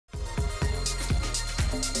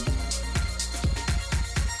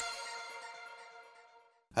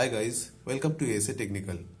Hi guys, welcome to SA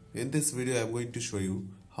Technical. In this video I am going to show you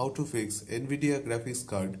how to fix Nvidia graphics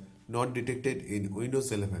card not detected in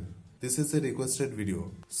Windows 11. This is a requested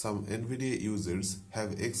video. Some Nvidia users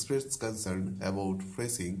have expressed concern about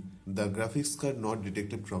facing the graphics card not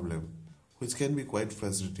detected problem, which can be quite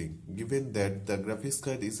frustrating given that the graphics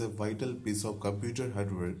card is a vital piece of computer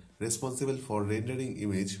hardware responsible for rendering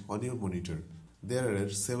image on your monitor. There are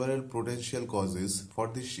several potential causes for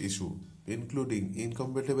this issue, including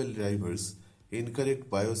incompatible drivers, incorrect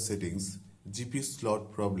BIOS settings, GPU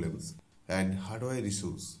slot problems, and hardware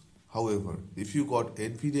issues. However, if you got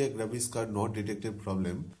Nvidia graphics card not detected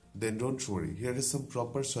problem, then don't worry, here are some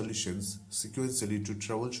proper solutions sequentially to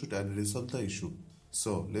troubleshoot and resolve the issue.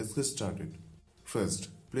 So let's get started. First,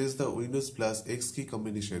 place the Windows plus X key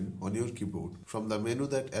combination on your keyboard. From the menu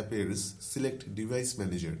that appears, select Device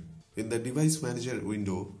Manager. In the Device Manager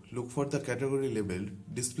window, look for the category labeled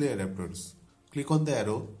Display Adapters. Click on the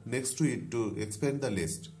arrow next to it to expand the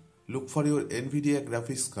list. Look for your Nvidia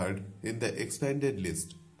graphics card in the expanded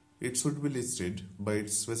list. It should be listed by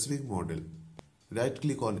its specific model.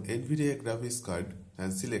 Right-click on Nvidia graphics card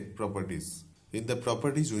and select Properties. In the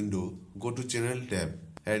Properties window, go to General tab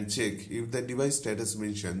and check if the device status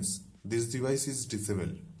mentions this device is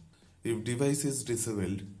disabled. If device is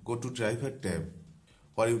disabled, go to Driver tab,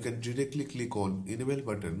 or you can directly click on Enable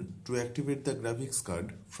button to activate the graphics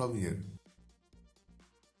card from here.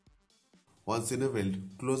 Once enabled,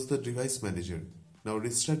 close the Device Manager. Now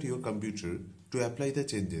restart your computer to apply the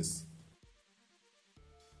changes.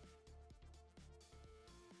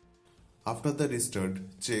 After the restart,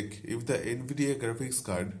 check if the Nvidia graphics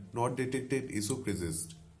card not detected issue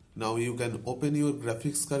persists. Now you can open your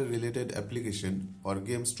graphics card related application or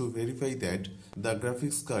games to verify that the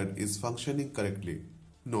graphics card is functioning correctly.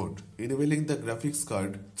 Note, enabling the graphics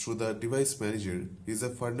card through the device manager is a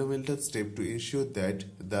fundamental step to ensure that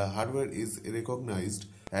the hardware is recognized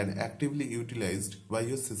and actively utilized by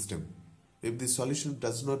your system. If the solution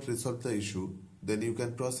does not resolve the issue, then you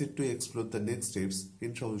can proceed to explore the next steps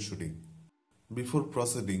in troubleshooting. Before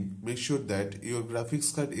proceeding, make sure that your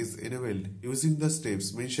graphics card is enabled using the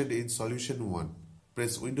steps mentioned in solution 1.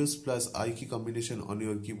 Press Windows plus I key combination on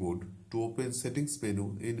your keyboard to open Settings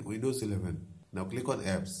menu in Windows 11. Now click on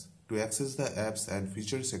Apps to access the Apps and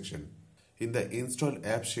Features section. In the Install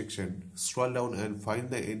Apps section, scroll down and find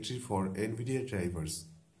the entry for Nvidia drivers.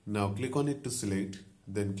 Now click on it to select,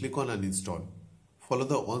 then click on Uninstall. Follow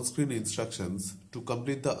the on-screen instructions to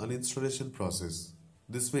complete the uninstallation process.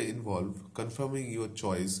 This may involve confirming your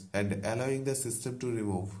choice and allowing the system to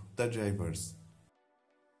remove the drivers.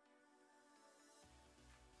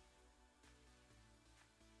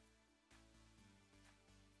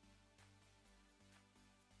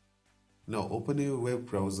 Now open your web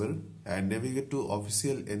browser and navigate to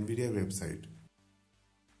official Nvidia website.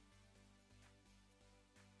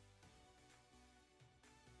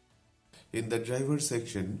 In the driver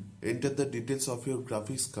section, enter the details of your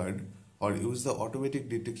graphics card or use the automatic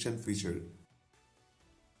detection feature.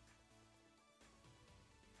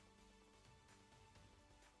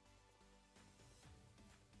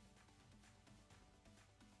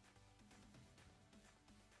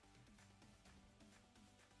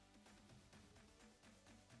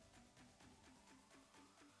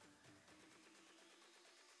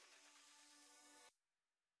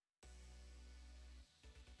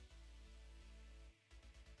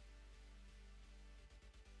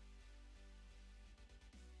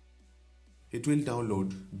 It will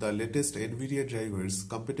download the latest Nvidia drivers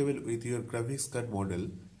compatible with your graphics card model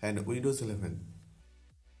and Windows 11.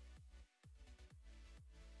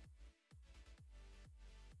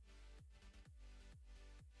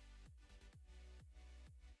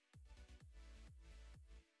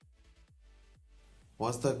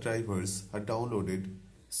 Once the drivers are downloaded,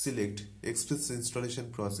 select Express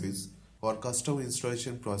Installation Process or Custom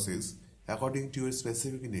Installation Process according to your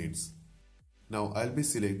specific needs. Now I'll be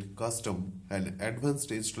select Custom and Advanced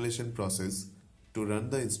Installation Process to run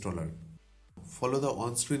the installer. Follow the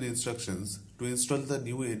on-screen instructions to install the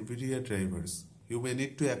new Nvidia drivers. You may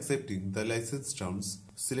need to accepting the license terms,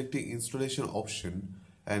 selecting installation option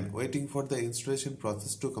and waiting for the installation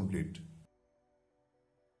process to complete.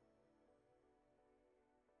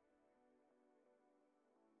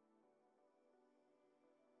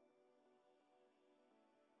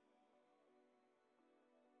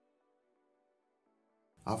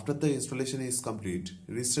 After the installation is complete,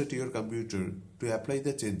 restart your computer to apply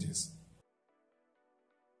the changes.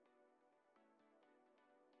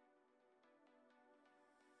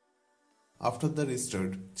 After the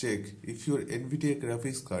restart, check if your Nvidia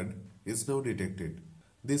graphics card is now detected.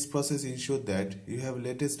 This process ensures that you have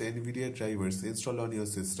latest Nvidia drivers installed on your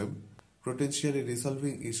system, potentially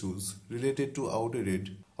resolving issues related to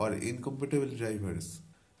outdated or incompatible drivers.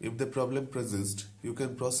 If the problem persists, you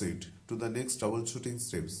can proceed to the next troubleshooting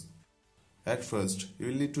steps. At first, you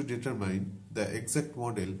will need to determine the exact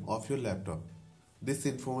model of your laptop. This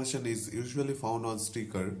information is usually found on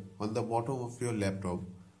sticker on the bottom of your laptop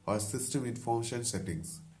or system information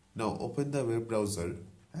settings. Now open the web browser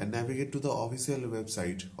and navigate to the official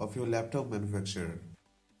website of your laptop manufacturer.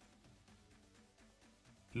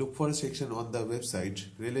 Look for a section on the website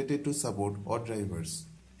related to support or drivers.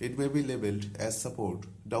 It may be labeled as support,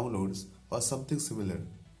 downloads, or something similar.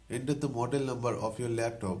 Enter the model number of your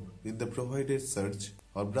laptop in the provided search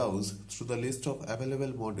or browse through the list of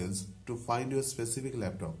available models to find your specific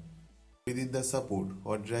laptop. Within the support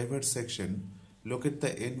or driver section, locate the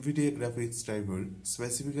Nvidia graphics driver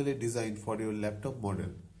specifically designed for your laptop model.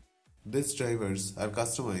 These drivers are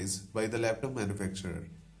customized by the laptop manufacturer.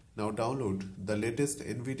 Now download the latest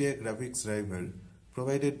Nvidia graphics driver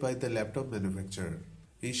provided by the laptop manufacturer.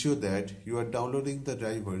 Ensure that you are downloading the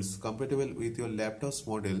drivers compatible with your laptop's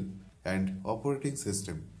model and operating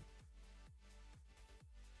system.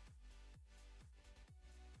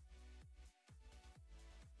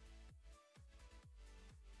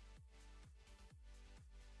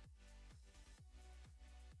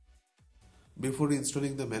 Before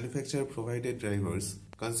installing the manufacturer provided drivers,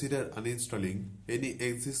 consider uninstalling any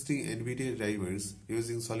existing Nvidia drivers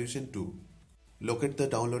using Solution 2. Locate the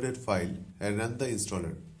downloaded file and run the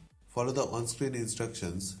installer. Follow the on-screen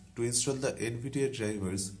instructions to install the Nvidia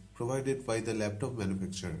drivers provided by the laptop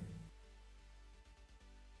manufacturer.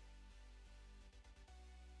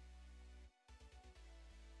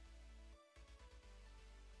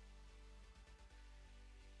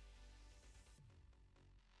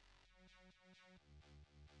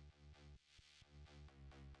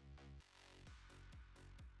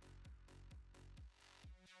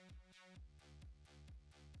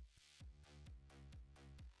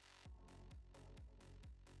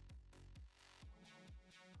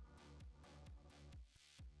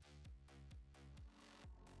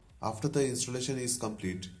 After the installation is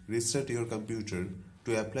complete, restart your computer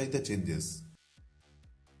to apply the changes.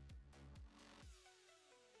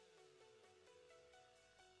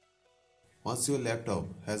 Once your laptop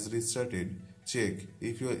has restarted, check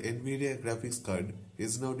if your Nvidia graphics card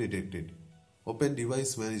is now detected. Open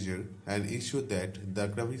Device Manager and ensure that the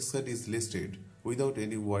graphics card is listed without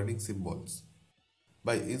any warning symbols.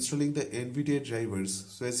 By installing the Nvidia drivers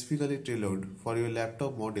specifically tailored for your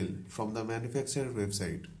laptop model from the manufacturer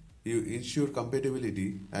website, you ensure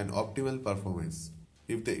compatibility and optimal performance.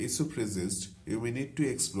 If the issue persists, you may need to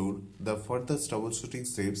explore the further troubleshooting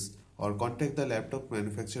steps or contact the laptop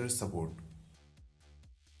manufacturer support.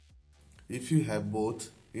 If you have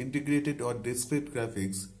both integrated or discrete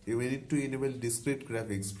graphics, you may need to enable discrete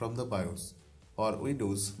graphics from the BIOS, or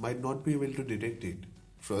Windows might not be able to detect it.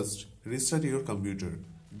 First, restart your computer.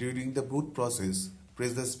 During the boot process,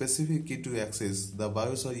 press the specific key to access the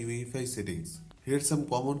BIOS or UEFI settings. Here some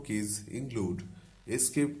common keys include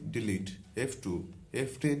Escape, Delete, F2,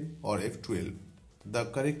 F10 or F12. The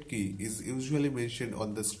correct key is usually mentioned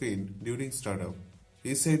on the screen during startup.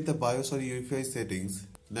 Inside the BIOS or UEFI settings,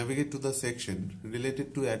 navigate to the section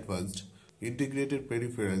related to Advanced, Integrated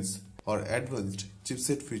Peripherals or Advanced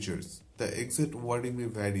Chipset Features. The exact wording may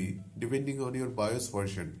vary depending on your BIOS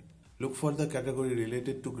version. Look for the category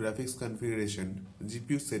related to graphics configuration,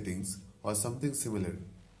 GPU settings or something similar.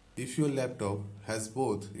 If your laptop has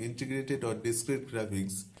both integrated or discrete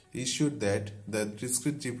graphics, ensure that the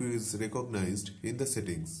discrete GPU is recognized in the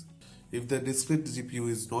settings. If the discrete GPU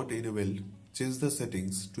is not enabled, change the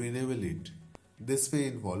settings to enable it. This may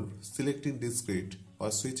involve selecting discrete or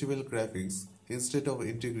switchable graphics instead of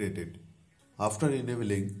integrated. After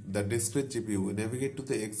enabling the discrete GPU, navigate to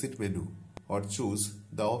the Exit menu or choose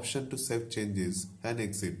the option to save changes and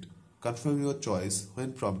exit. Confirm your choice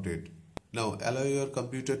when prompted. Now allow your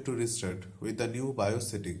computer to restart with the new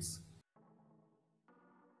BIOS settings.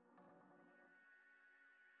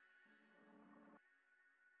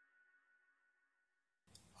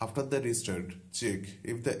 After the restart, check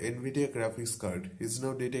if the Nvidia graphics card is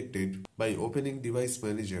now detected by opening Device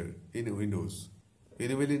Manager in Windows.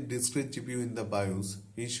 Enabling discrete GPU in the BIOS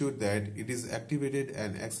ensure that it is activated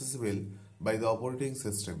and accessible by the operating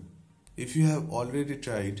system. If you have already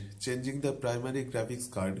tried changing the primary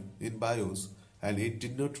graphics card in BIOS and it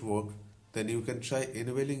did not work, then you can try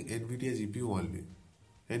enabling Nvidia GPU only.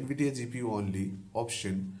 Nvidia GPU only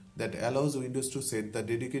option that allows Windows to set the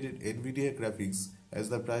dedicated Nvidia graphics as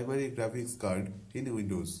the primary graphics card in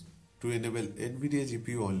Windows. To enable Nvidia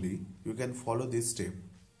GPU only, you can follow this step.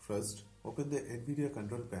 First, open the Nvidia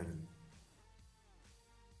control panel.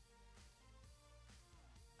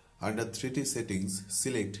 Under 3D settings,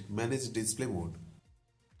 select Manage Display Mode.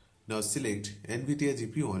 Now select Nvidia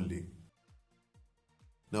GPU only.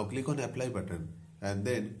 Now click on Apply button and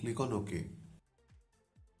then click on OK.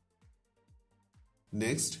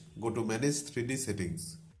 Next, go to Manage 3D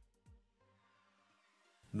settings.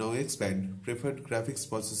 Now expand Preferred Graphics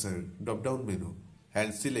Processor drop-down menu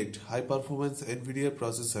and select High Performance Nvidia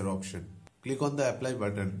Processor option. Click on the Apply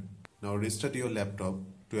button. Now restart your laptop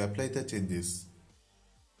to apply the changes.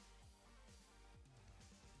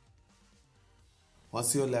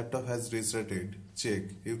 Once your laptop has restarted, check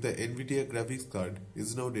if the Nvidia graphics card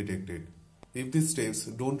is now detected. If these steps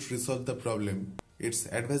don't resolve the problem, it's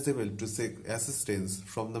advisable to seek assistance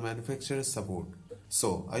from the manufacturer's support.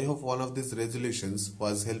 So, I hope one of these resolutions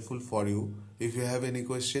was helpful for you. If you have any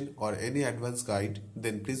question or any advanced guide,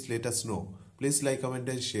 then please let us know. Please like, comment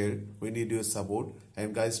and share. We need your support.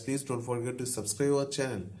 And guys, please don't forget to subscribe our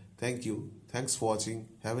channel. Thank you. Thanks for watching.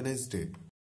 Have a nice day.